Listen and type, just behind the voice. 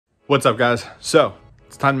What's up, guys? So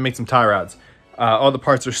it's time to make some tie rods. All the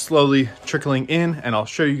parts are slowly trickling in, and I'll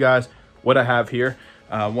show you guys what I have here.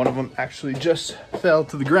 One of them actually just fell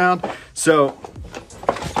to the ground, so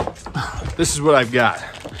this is what I've got.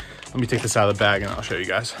 Let me take this out of the bag and I'll show you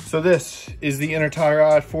guys. So this is the inner tie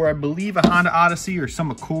rod for, I believe, a Honda Odyssey or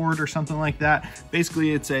some Accord or something like that.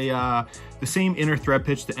 Basically, it's a the same inner thread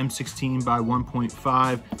pitch, the M16 by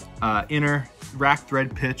 1.5 inner rack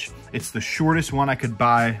thread pitch. It's the shortest one I could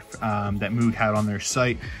buy that MOOG had on their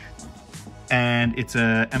site. And it's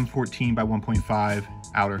a M14 by 1.5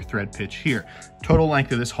 outer thread pitch here. Total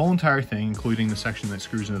length of this whole entire thing, including the section that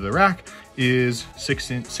screws into the rack, is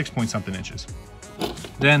 6 point something inches.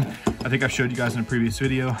 Then, I think I've showed you guys in a previous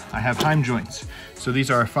video, I have Heim joints. So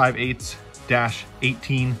these are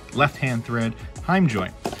 5/8-18 left-hand thread Heim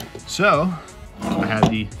joint. So, I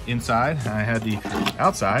had the inside, and I had the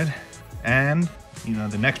outside, and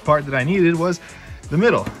the next part that I needed was the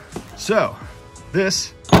middle. So,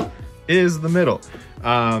 this is the middle.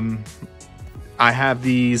 I have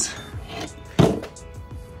these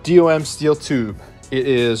DOM steel tube. It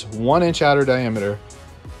is 1 inch outer diameter,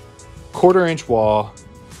 1/4 inch wall,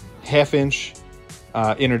 1/2 inch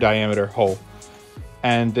inner diameter hole.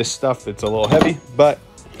 And this stuff, it's a little heavy, but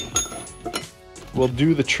will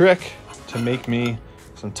do the trick to make me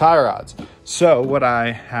some tie rods. So what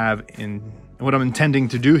I'm intending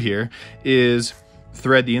to do here is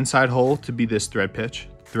thread the inside hole to be this thread pitch,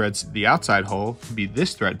 threads the outside hole to be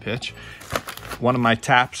this thread pitch. One of my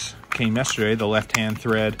taps came yesterday, the left-hand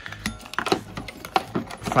thread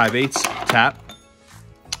 5/8 tap.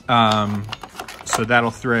 So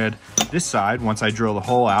that'll thread this side once I drill the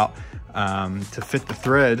hole out. To fit the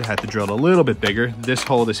thread, I had to drill it a little bit bigger. This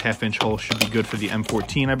hole, this 1/2 inch hole, should be good for the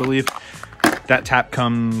M14, I believe. That tap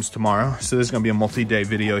comes tomorrow, so this is gonna be a multi-day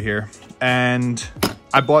video here. And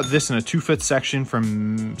I bought this in a 2-foot section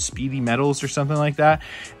from Speedy Metals or something like that,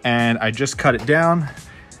 and I just cut it down.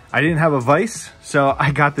 I didn't have a vise, so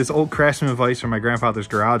I got this old Craftsman vise from my grandfather's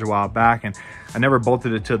garage a while back, and I never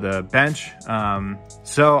bolted it to the bench.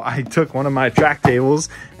 So I took one of my track tables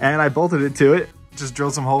and I bolted it to it, just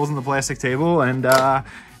drilled some holes in the plastic table, and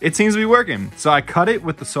it seems to be working. So I cut it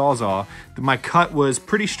with the Sawzall. My cut was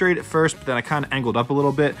pretty straight at first, but then I kind of angled up a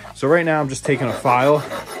little bit. So right now I'm just taking a file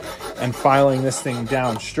and filing this thing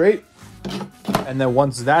down straight. And then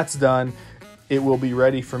once that's done, it will be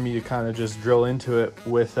ready for me to kind of just drill into it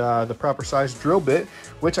with the proper size drill bit,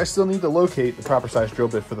 which I still need to locate the proper size drill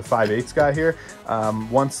bit for the 5/8 guy here.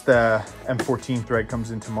 Once the M14 thread comes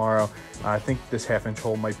in tomorrow, I think this 1/2 inch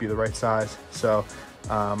hole might be the right size. So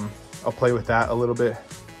I'll play with that a little bit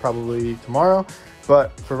probably tomorrow.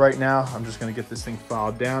 But for right now, I'm just gonna get this thing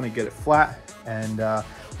filed down and get it flat, and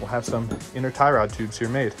we'll have some inner tie rod tubes here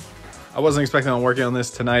made. I wasn't expecting on working on this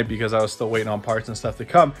tonight because I was still waiting on parts and stuff to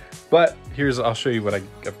come, but I'll show you what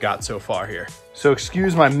I've got so far here. So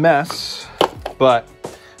excuse my mess, but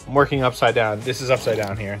I'm working upside down. This is upside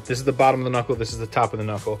down here. This is the bottom of the knuckle. This is the top of the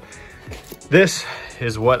knuckle. This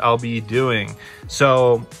is what I'll be doing.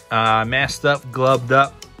 So masked up, gloved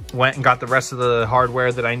up, went and got the rest of the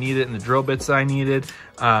hardware that I needed and the drill bits that I needed.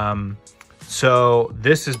 So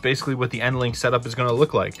this is basically what the end link setup is gonna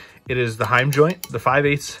look like. It is the Heim joint, the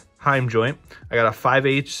 5/8 Heim joint. I got a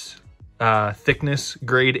 5/8 thickness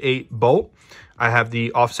grade 8 bolt. I have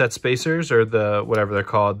the offset spacers, or the whatever they're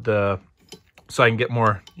called, so I can get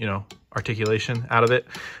more articulation out of it.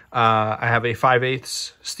 I have a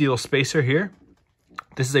 5/8 steel spacer here.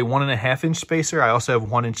 This is a 1.5 inch spacer. I also have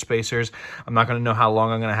 1 inch spacers. I'm not going to know how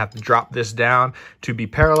long I'm going to have to drop this down to be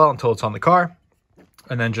parallel until it's on the car.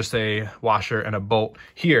 And then just a washer and a bolt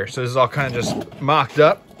here. So this is all kind of just mocked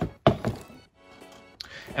up.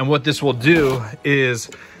 And what this will do is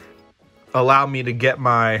allow me to get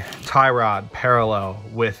my tie rod parallel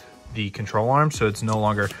with the control arm, so it's no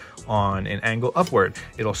longer on an angle upward.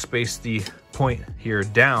 It'll space the point here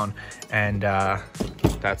down, and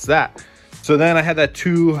that's that. So then I had that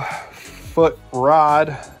 2-foot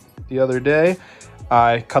rod the other day.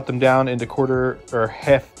 I cut them down into cut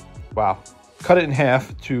it in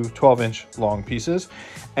half to 12-inch long pieces,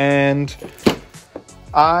 and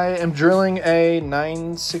I am drilling a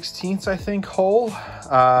 9/16, I think, hole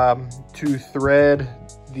to thread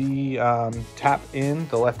the tap in,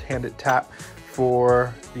 the left-handed tap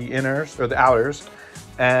for the inners, or the outers.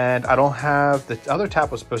 And I don't have, the other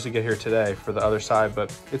tap was supposed to get here today for the other side,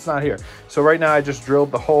 but it's not here. So right now I just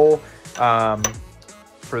drilled the hole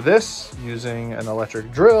for this using an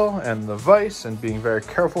electric drill and the vise, and being very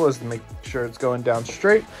careful as to make sure it's going down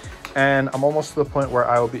straight. And I'm almost to the point where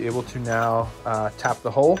I will be able to now tap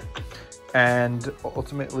the hole and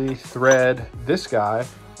ultimately thread this guy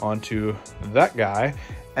onto that guy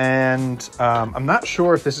And I'm not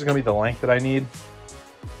sure if this is gonna be the length that I need.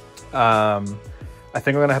 I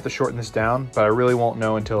think I'm gonna have to shorten this down, but I really won't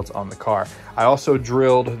know until it's on the car. I also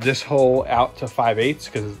drilled this hole out to 5/8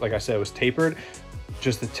 because, like I said, it was tapered,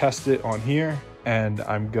 just to test it on here. And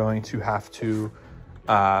I'm going to have to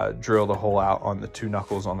drill the hole out on the 2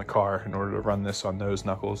 knuckles on the car in order to run this on those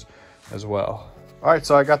knuckles as well. All right,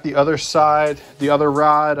 so I got the other side, the other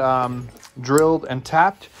rod drilled and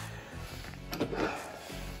tapped.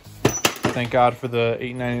 Thank God for the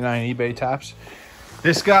 $8.99 eBay taps.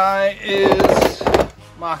 This guy is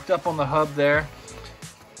mocked up on the hub there.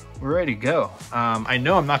 We're ready to go. I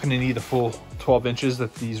know I'm not gonna need the full 12 inches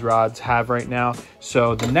that these rods have right now.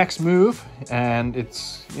 So the next move, and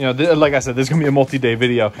it's, you know, like I said, this is gonna be a multi-day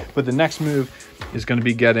video, but the next move is gonna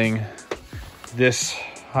be getting this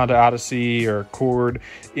Honda Odyssey or Cord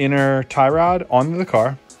inner tie rod onto the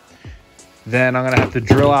car. Then I'm gonna have to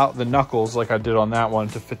drill out the knuckles like I did on that one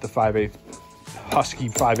to fit the 5/8 Husky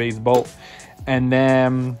 5/8 bolt. And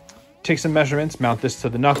then take some measurements, mount this to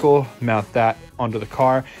the knuckle, mount that onto the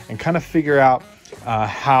car, and kind of figure out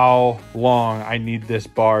how long I need this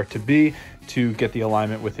bar to be to get the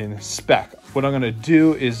alignment within spec. What I'm gonna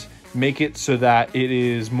do is make it so that it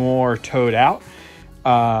is more towed out,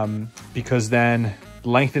 because then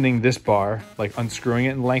lengthening this bar, like unscrewing it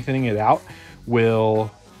and lengthening it out,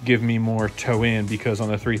 will give me more toe in, because on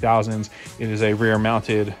the 3000s it is a rear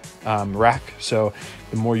mounted rack. So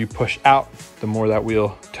the more you push out, the more that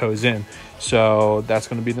wheel toes in. So that's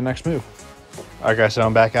going to be the next move. All right guys, so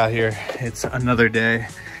I'm back out here. It's another day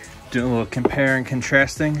doing a little compare and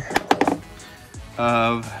contrasting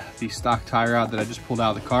of the stock tie rod that I just pulled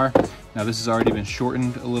out of the car. Now this has already been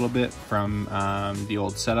shortened a little bit from the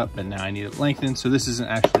old setup, but now I need it lengthened. So this isn't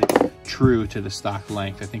actually true to the stock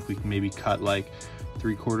length. I think we can maybe cut like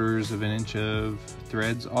 3/4 of an inch of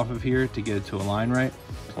threads off of here to get it to align right.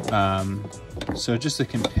 So just to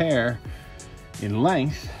compare in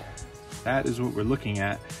length, that is what we're looking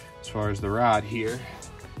at as far as the rod here.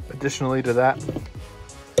 Additionally to that,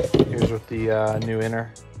 here's what the new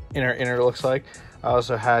inner looks like. I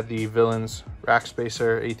also had the Villains rack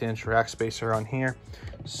spacer, 1/8 inch rack spacer on here.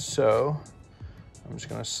 So I'm just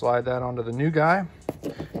gonna slide that onto the new guy.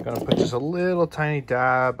 I'm gonna put just a little tiny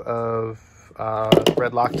dab of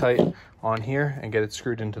red Loctite on here and get it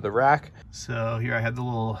screwed into the rack. So here I had the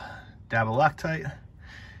little dab of Loctite.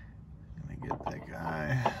 Let me get that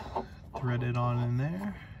guy threaded on in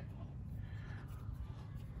there.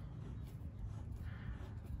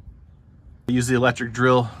 I used the electric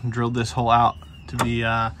drill and drilled this hole out to be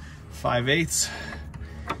 5/8.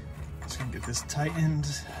 Just gonna get this tightened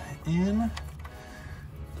in.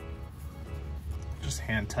 Just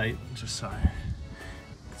hand tight, just so I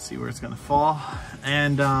see where it's gonna fall.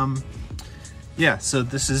 And yeah, so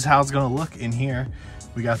this is how it's gonna look in here.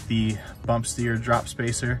 We got the bump steer drop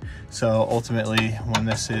spacer. So ultimately, when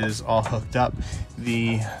this is all hooked up,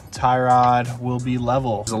 the tie rod will be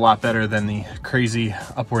level. It's a lot better than the crazy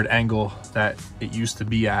upward angle that it used to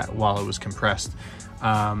be at while it was compressed.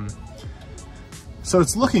 So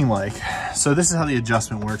it's looking like, so this is how the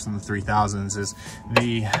adjustment works in the 3000s, is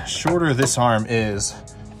the shorter this arm is,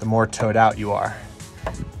 the more towed out you are.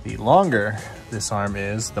 The longer this arm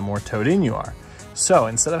is, the more towed in you are. So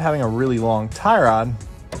instead of having a really long tie rod,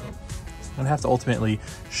 I'm gonna have to ultimately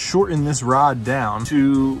shorten this rod down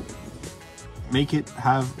to make it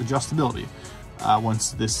have adjustability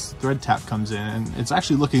once this thread tap comes in. And it's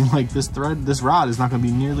actually looking like this rod is not gonna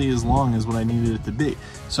be nearly as long as what I needed it to be.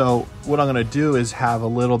 So what I'm gonna do is have a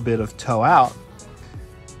little bit of toe out,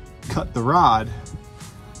 cut the rod,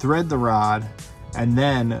 thread the rod, and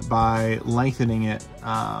then by lengthening it,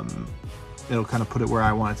 it'll kind of put it where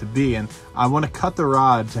I want it to be. And I want to cut the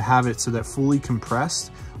rod to have it so that fully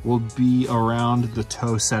compressed will be around the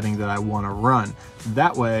toe setting that I want to run.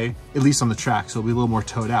 That way, at least on the track, so it'll be a little more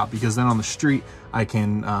towed out, because then on the street, I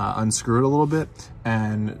can unscrew it a little bit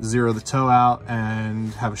and zero the toe out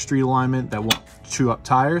and have a street alignment that won't chew up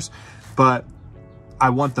tires. But I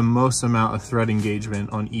want the most amount of thread engagement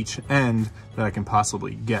on each end that I can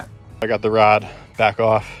possibly get. I got the rod back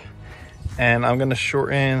off, and I'm gonna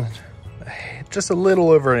shorten just a little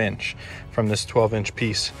over 1 inch from this 12-inch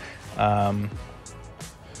piece to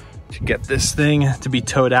get this thing to be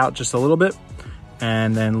towed out just a little bit,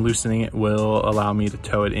 and then loosening it will allow me to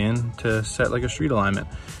tow it in to set like a street alignment.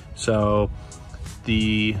 So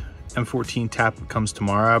the M14 tap comes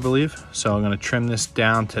tomorrow, I believe. So I'm gonna trim this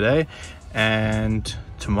down today, and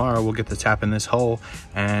tomorrow we'll get the tap in this hole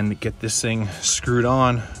and get this thing screwed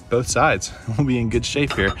on both sides. We'll be in good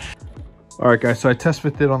shape here. All right guys, so I test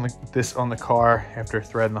fitted on this on the car after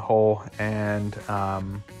threading the hole, and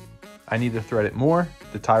I need to thread it more.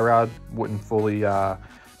 The tie rod wouldn't fully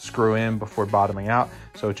screw in before bottoming out,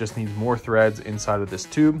 so it just needs more threads inside of this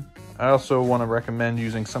tube. I also want to recommend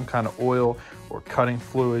using some kind of oil or cutting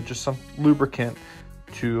fluid, just some lubricant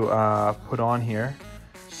to put on here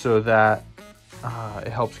so that it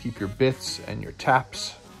helps keep your bits and your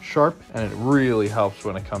taps sharp, and it really helps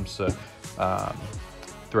when it comes to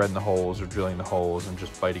threading the holes or drilling the holes and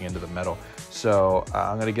just biting into the metal. So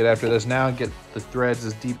I'm gonna get after this now and get the threads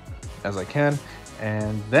as deep as I can,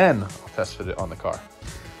 and then I'll test fit it on the car.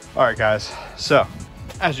 All right guys, so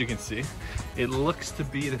as you can see, it looks to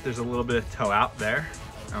be that there's a little bit of toe out there.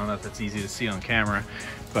 I don't know if that's easy to see on camera,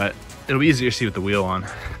 but it'll be easier to see with the wheel on.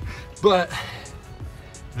 But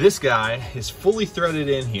this guy is fully threaded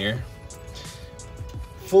in here,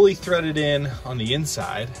 fully threaded in on the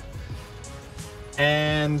inside,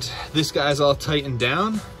 and this guy's all tightened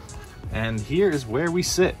down, and here is where we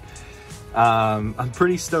sit. I'm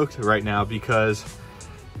pretty stoked right now because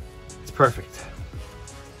it's perfect.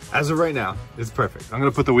 As of right now, it's perfect. I'm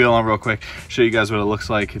gonna put the wheel on real quick, show you guys what it looks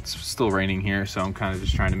like. It's still raining here, so I'm kind of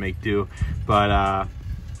just trying to make do. But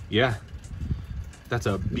yeah, that's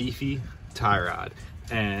a beefy tie rod.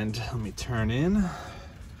 And let me turn in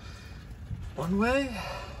one way.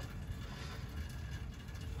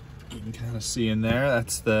 You can kind of see in there,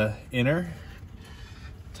 that's the inner.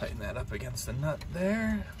 Tighten that up against the nut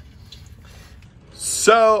there.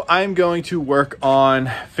 So I'm going to work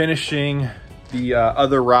on finishing the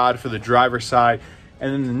other rod for the driver's side,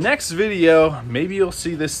 and in the next video maybe you'll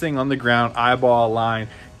see this thing on the ground, eyeball line,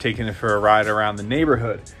 taking it for a ride around the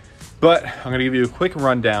neighborhood. But I'm gonna give you a quick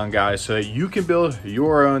rundown, guys, so that you can build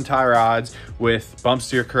your own tie rods with bump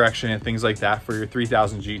steer correction and things like that for your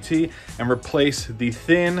 3000 GT, and replace the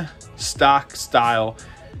thin stock style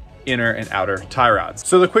inner and outer tie rods.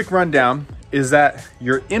 So the quick rundown is that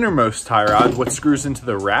your innermost tie rod, what screws into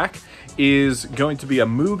the rack, is going to be a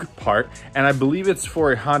MOOG part, and I believe it's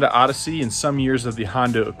for a Honda Odyssey and some years of the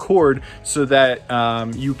Honda Accord, so that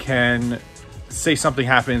you can, say something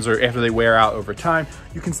happens or after they wear out over time,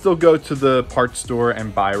 you can still go to the parts store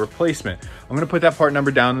and buy a replacement. I'm gonna put that part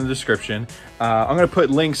number down in the description. I'm gonna put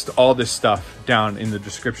links to all this stuff down in the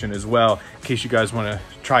description as well, in case you guys wanna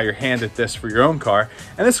try your hand at this for your own car.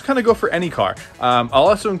 And this kind of go for any car. I'll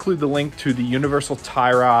also include the link to the universal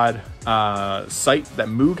tie rod site that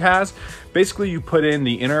MOOG has. Basically, you put in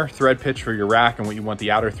the inner thread pitch for your rack and what you want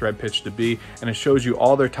the outer thread pitch to be, and it shows you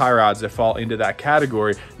all their tie rods that fall into that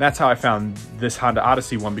category. And that's how I found this Honda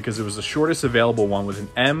Odyssey one, because it was the shortest available one with an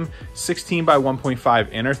M16 by 1.5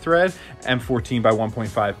 inner thread, M14 by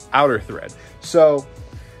 1.5 outer thread. So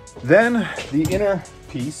then the inner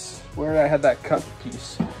piece, where did I have that cut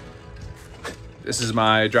piece? This is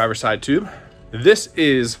my driver's side tube. This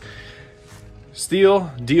is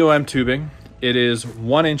steel DOM tubing. It is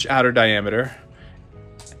 1 inch outer diameter,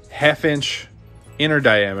 1/2 inch inner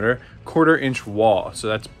diameter, 1/4 inch wall. So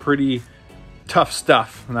that's pretty tough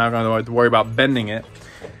stuff. I'm not gonna have to worry about bending it.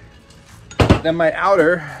 Then my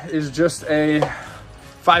outer is just a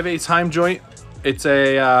 5/8 Heim joint. It's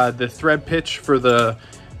a, the thread pitch for the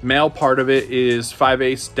male part of it is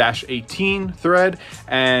 5/8-18 thread,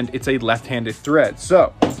 and it's a left-handed thread.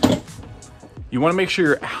 So you want to make sure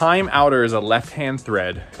your Heim outer is a left-hand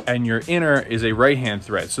thread and your inner is a right-hand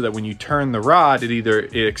thread, so that when you turn the rod,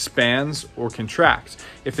 it expands or contracts.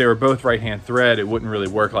 If they were both right-hand thread, it wouldn't really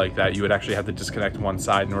work like that. You would actually have to disconnect one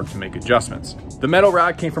side in order to make adjustments. The metal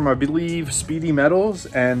rod came from, I believe, Speedy Metals,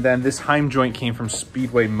 and then this Heim joint came from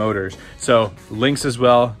Speedway Motors. So links as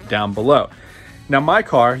well down below. Now my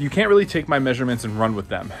car, you can't really take my measurements and run with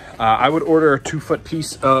them. I would order a 2-foot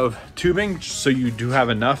piece of tubing so you do have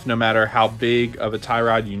enough no matter how big of a tie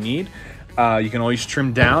rod you need. You can always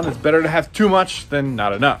trim down. It's better to have too much than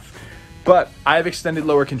not enough. But I have extended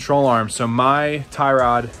lower control arms, so my tie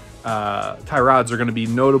rods are gonna be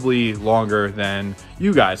notably longer than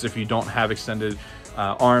you guys if you don't have extended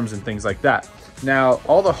arms and things like that. Now,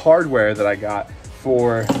 all the hardware that I got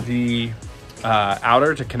for the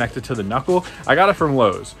outer to connect it to the knuckle, I got it from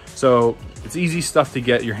Lowe's, so it's easy stuff to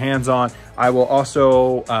get your hands on. I will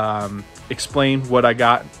also explain what I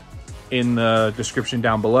got in the description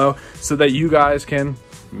down below so that you guys can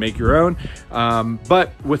make your own,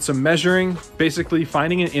 but with some measuring, basically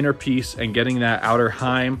finding an inner piece and getting that outer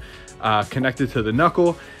Heim connected to the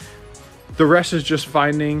knuckle. The rest is just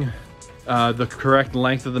finding the correct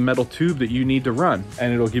length of the metal tube that you need to run,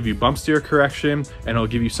 and it'll give you bump steer correction, and it'll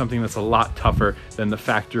give you something that's a lot tougher than the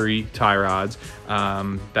factory tie rods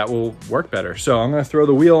that will work better. So I'm going to throw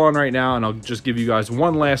the wheel on right now, and I'll just give you guys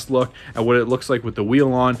one last look at what it looks like with the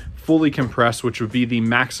wheel on, fully compressed, which would be the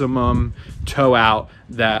maximum toe out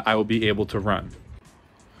that I will be able to run.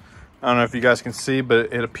 I don't know if you guys can see,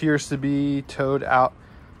 but it appears to be towed out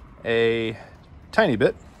a tiny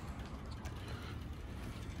bit.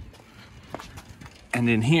 And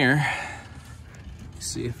in here,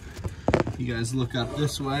 see if you guys look up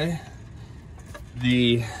this way,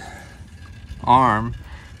 the arm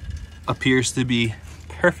appears to be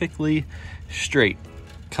perfectly straight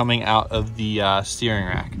coming out of the steering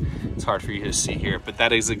rack. It's hard for you to see here, but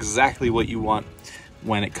that is exactly what you want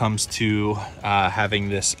when it comes to having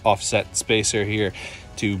this offset spacer here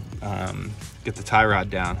to get the tie rod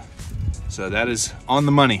down. So that is on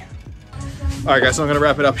the money. All right guys, so I'm gonna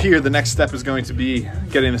wrap it up here. The next step is going to be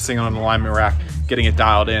getting this thing on an alignment rack, getting it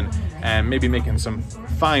dialed in, and maybe making some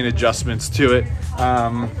fine adjustments to it.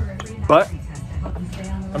 But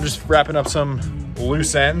I'm just wrapping up some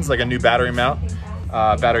loose ends, like a new battery mount,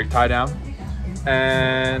 battery tie down.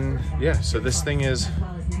 And yeah, so this thing is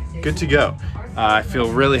good to go. I feel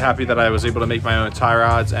really happy that I was able to make my own tie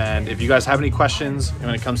rods. And if you guys have any questions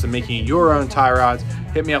when it comes to making your own tie rods,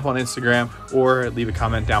 hit me up on Instagram or leave a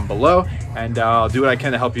comment down below, and I'll do what I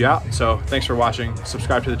can to help you out. So thanks for watching.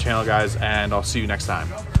 Subscribe to the channel, guys, and I'll see you next time.